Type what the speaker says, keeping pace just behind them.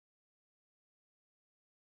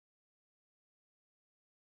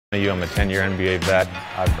I'm a 10-year NBA vet.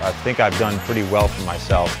 I think I've done pretty well for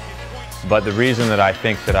myself, but the reason that I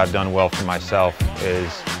think that I've done well for myself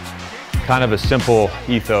is kind of a simple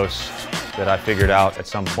ethos that I figured out at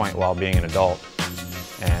some point while being an adult.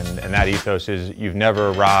 And that ethos is you've never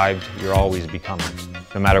arrived, you're always becoming.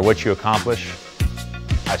 No matter what you accomplish,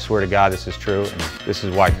 I swear to God this is true, and this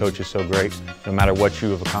is why coach is so great. No matter what you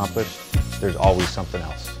have accomplished, there's always something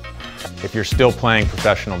else. If you're still playing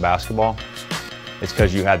professional basketball, it's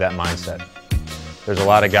because you had that mindset. There's a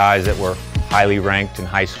lot of guys that were highly ranked in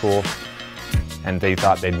high school and they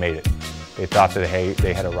thought they'd made it. They thought that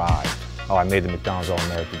they had arrived. Oh, I made the McDonald's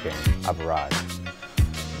All-American game. I've arrived.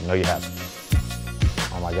 No, you haven't.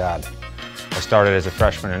 Oh my God. I started as a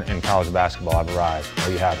freshman in college basketball. I've arrived. No,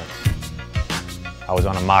 you haven't. I was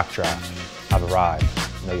on a mock draft. I've arrived.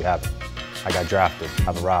 No, you haven't. I got drafted.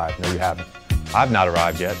 I've arrived. No, you haven't. I've not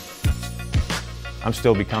arrived yet. I'm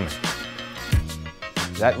still becoming.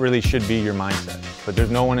 That really should be your mindset. But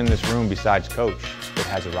there's no one in this room besides coach that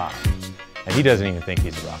has arrived. And he doesn't even think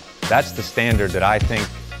he's arrived. That's the standard that I think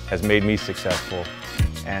has made me successful.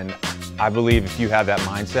 And I believe if you have that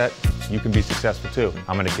mindset, you can be successful too.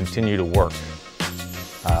 I'm going to continue to work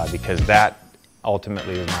because that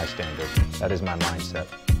ultimately is my standard. That is my mindset.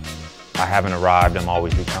 I haven't arrived, I'm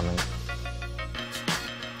always becoming.